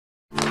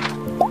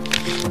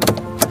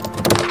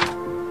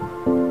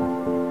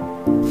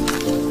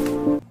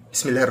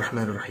بسم الله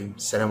الرحمن الرحيم.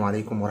 السلام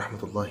عليكم ورحمة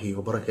الله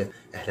وبركاته.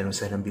 أهلا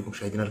وسهلا بكم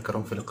مشاهدينا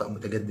الكرام في لقاء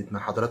متجدد مع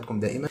حضراتكم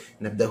دائما،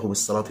 نبدأه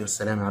بالصلاة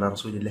والسلام على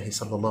رسول الله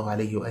صلى الله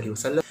عليه وآله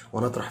وسلم،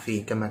 ونطرح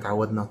فيه كما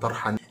تعودنا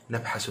طرحا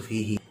نبحث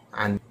فيه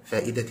عن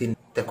فائدة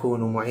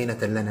تكون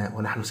معينة لنا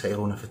ونحن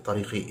سائرون في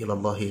الطريق إلى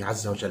الله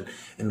عز وجل.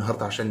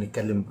 النهاردة عشان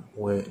نتكلم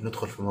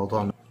وندخل في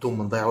موضوعنا بدون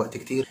ما نضيع وقت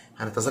كتير،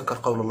 هنتذكر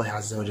قول الله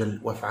عز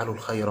وجل: وافعلوا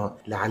الخير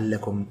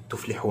لعلكم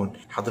تفلحون.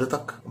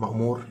 حضرتك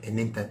مأمور ان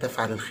انت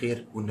تفعل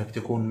الخير، وانك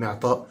تكون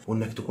معطاء،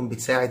 وانك تكون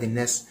بتساعد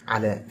الناس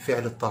على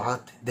فعل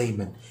الطاعات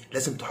دايما.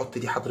 لازم تحط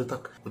دي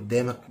حضرتك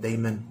قدامك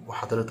دايما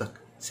وحضرتك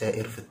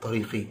سائر في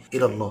الطريق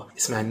إلى الله.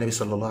 اسمع النبي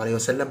صلى الله عليه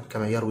وسلم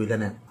كما يروي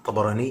لنا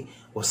الطبراني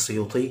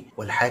والسيوطي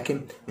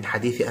والحاكم من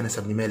حديث أنس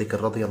بن مالك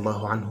رضي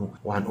الله عنه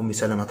وعن أم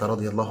سلمة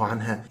رضي الله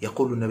عنها،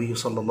 يقول النبي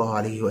صلى الله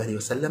عليه وآله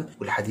وسلم،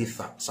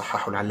 والحديث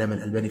صححه العلامة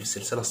الألباني في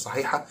السلسلة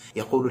الصحيحة،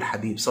 يقول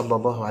الحبيب صلى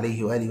الله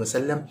عليه وآله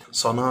وسلم: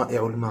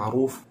 صنائع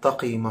المعروف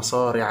تقي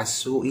مصارع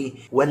السوء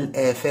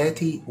والآفات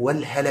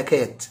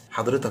والهلكات.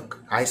 حضرتك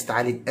عايز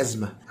تعالج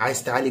أزمة،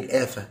 عايز تعالج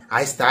آفة،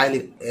 عايز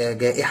تعالج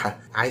جائحة،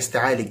 عايز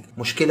تعالج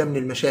مشكلة من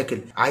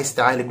المشاكل، عايز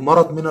تعالج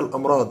مرض من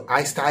الأمراض،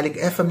 عايز تعالج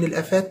آفة من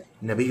الآفات،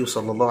 النبي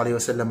صلى الله عليه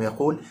وسلم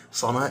يقول: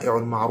 صنائع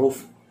المعروف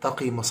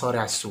تقي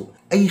مصارع السوء.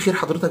 أي خير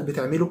حضرتك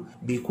بتعمله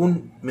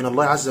بيكون من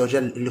الله عز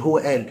وجل، اللي هو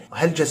قال: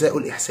 هل جزاء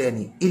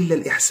الإحسان إلا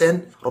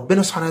الإحسان؟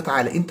 ربنا سبحانه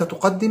وتعالى أنت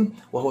تقدم،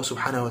 وهو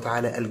سبحانه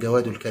وتعالى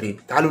الجواد الكريم.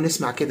 تعالوا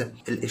نسمع كده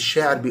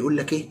الشاعر بيقول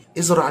لك إيه: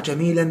 ازرع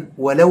جميلا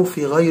ولو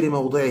في غير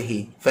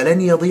موضعه،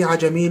 فلن يضيع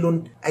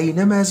جميل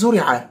أينما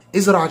زرع.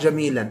 ازرع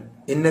جميلا،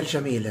 إن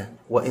الجميل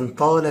وإن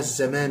طال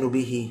الزمان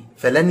به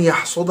فلن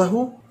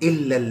يحصده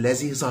إلا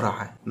الذي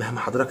زرع. مهما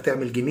حضرتك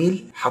تعمل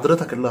جميل،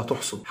 حضرتك اللي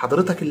هتحصد،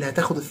 حضرتك اللي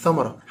هتاخد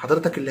الثمرة،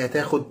 حضرتك اللي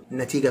هتاخد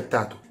النتيجة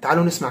بتاعته.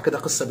 تعالوا نسمع كده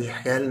قصة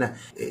بيحكيها لنا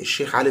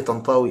الشيخ علي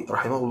طنطاوي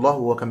رحمه الله،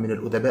 وهو كان من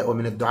الأدباء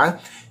ومن الدعاة،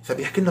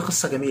 فبيحكي لنا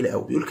قصة جميلة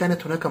أوي. بيقول: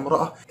 كانت هناك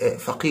امرأة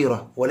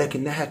فقيرة،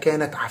 ولكنها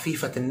كانت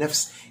عفيفة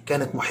النفس،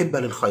 كانت محبة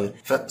للخير،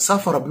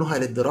 فسافر ابنها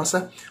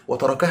للدراسة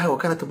وتركها،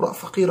 وكانت امرأة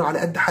فقيرة على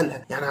قد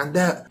حالها، يعني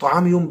عندها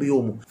طعام يوم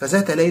بيومه.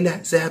 فذات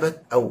ليلة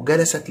ذهبت أو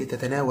جلست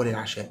لتتناول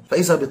العشاء،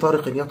 فإذا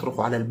بطارق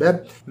يطرق على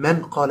الباب.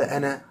 من؟ قال: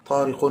 أنا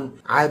طارق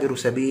عابر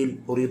سبيل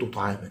أريد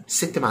طعاما.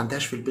 الست ما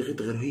عندهاش في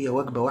البيت غير هي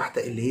وجبة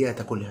واحدة اللي هي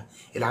هتاكلها،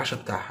 العشاء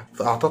بتاعها،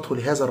 فأعطته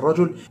لهذا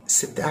الرجل.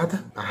 الست قاعدة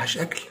معهاش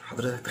أكل،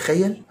 حضرتك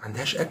تخيل ما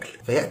عندهاش أكل.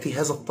 فيأتي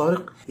هذا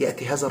الطارق،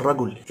 يأتي هذا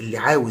الرجل اللي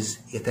عاوز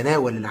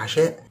يتناول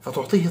العشاء،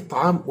 فتعطيه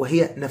الطعام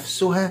وهي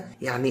نفسها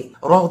يعني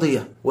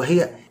راضية،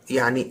 وهي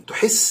يعني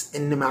تحس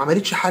ان ما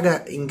عملتش حاجة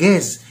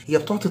انجاز، هي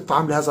بتعطي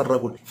الطعام لهذا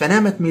الرجل.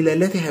 فنامت من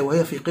ليلتها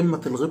وهي في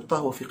قمة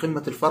الغبطة وفي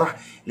قمة الفرح،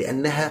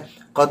 لانها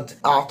قد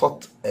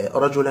اعطت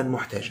رجلا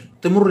محتاجا.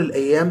 تمر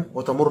الايام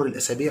وتمر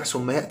الاسابيع،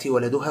 ثم ياتي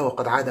ولدها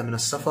وقد عاد من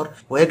السفر،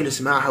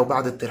 ويجلس معها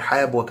وبعد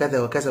الترحاب وكذا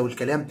وكذا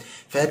والكلام،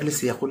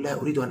 فيجلس يقول لها: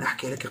 اريد ان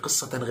احكي لك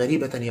قصة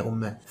غريبة يا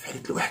اماه.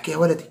 فقالت له: احكي يا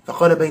ولدي.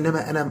 فقال: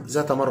 بينما انا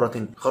ذات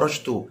مرة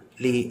خرجت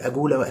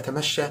لأجول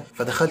وأتمشى،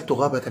 فدخلت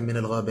غابة من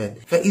الغابات،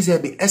 فإذا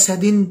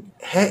بأسد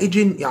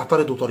هائج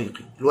يعترض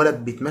طريقي. الولد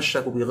بيتمشى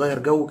وبيغير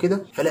جو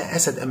كده، فلقى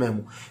أسد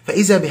أمامه،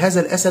 فإذا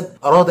بهذا الأسد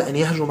أراد أن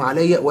يهجم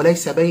علي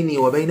وليس بيني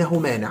وبينه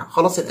مانع،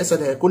 خلاص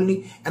الأسد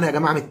هياكلني أنا يا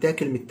جماعة،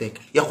 متاكل.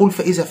 يقول: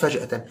 فإذا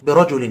فجأة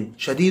برجل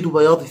شديد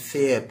بياض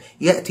الثياب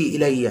يأتي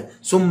إلي،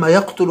 ثم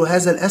يقتل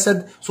هذا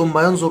الأسد، ثم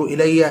ينظر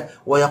إلي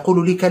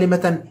ويقول لي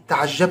كلمة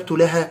تعجبت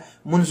لها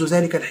منذ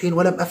ذلك الحين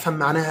ولم أفهم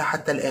معناها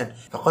حتى الآن.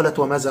 فقالت: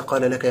 وماذا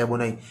قال لك يا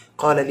بني؟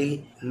 قال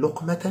لي: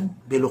 لقمة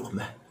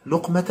بلقمة،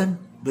 لقمة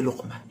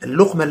بلقمة.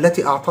 اللقمة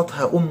التي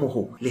أعطتها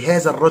أمه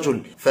لهذا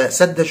الرجل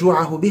فسد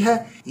جوعه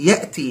بها،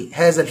 يأتي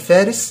هذا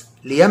الفارس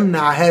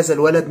ليمنع هذا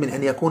الولد من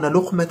أن يكون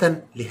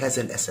لقمة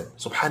لهذا الأسد.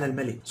 سبحان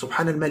الملك،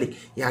 سبحان الملك.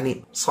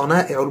 يعني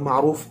صنائع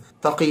المعروف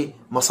تقي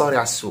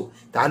مصارع السوء.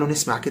 تعالوا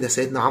نسمع كده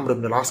سيدنا عمرو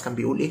بن العاص كان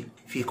بيقول إيه: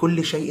 في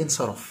كل شيء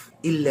صرف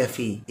إلا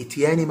في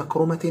إتيان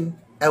مكرمة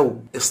أو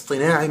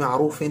اصطناع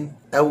معروف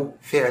أو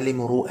فعل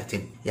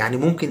مروءة. يعني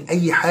ممكن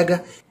أي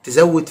حاجة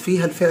تزود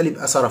فيها الفعل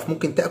يبقى صرف،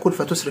 ممكن تأكل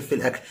فتسرف في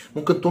الأكل،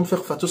 ممكن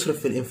تنفق فتسرف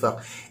في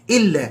الإنفاق،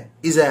 إلا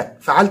إذا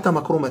فعلت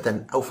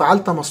مكرمة أو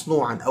فعلت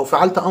مصنوعا أو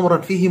فعلت أمرا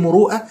فيه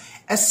مروءة،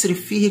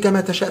 أسرف فيه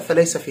كما تشاء،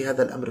 فليس في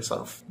هذا الأمر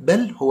صرف،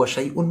 بل هو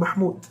شيء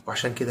محمود.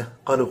 وعشان كده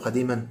قالوا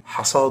قديما: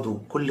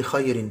 حصاد كل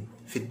خير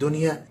في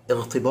الدنيا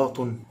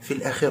اغتباط في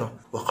الآخرة.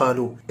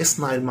 وقالوا: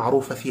 اصنع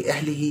المعروف في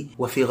أهله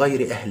وفي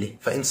غير أهله،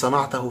 فإن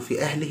صنعته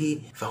في أهله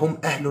فهم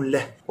أهل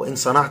له، وإن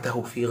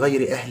صنعته في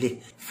غير أهله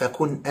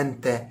فكن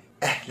أنت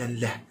أهلا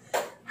له.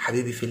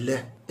 حبيبي في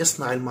الله،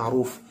 اصنع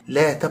المعروف،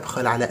 لا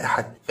تبخل على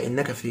أحد،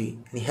 فإنك في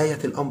نهاية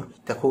الأمر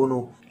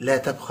تكون لا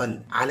تبخل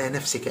على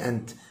نفسك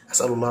أنت.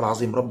 أسأل الله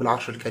العظيم رب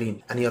العرش الكريم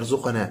أن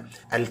يرزقنا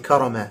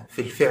الكرم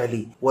في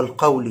الفعل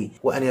والقول،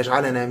 وأن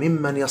يجعلنا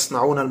ممن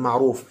يصنعون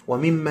المعروف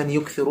وممن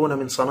يكثرون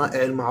من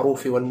صنائع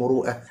المعروف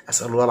والمروءة.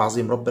 أسأل الله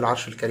العظيم رب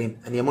العرش الكريم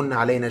أن يمن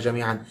علينا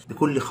جميعا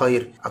بكل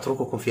خير.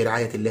 أترككم في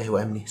رعاية الله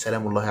وأمنه.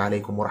 سلام الله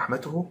عليكم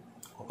ورحمته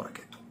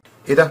وبركاته.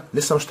 إيه ده؟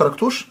 لسه ما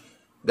اشتركتوش؟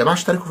 جماعة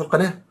اشتركوا في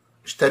القناة،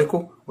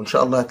 اشتركوا وان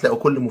شاء الله هتلاقوا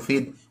كل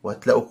مفيد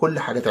وهتلاقوا كل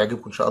حاجة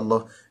تعجبكم ان شاء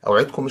الله.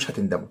 اوعدكم مش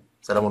هتندموا.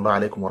 سلام الله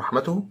عليكم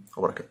ورحمته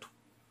وبركاته.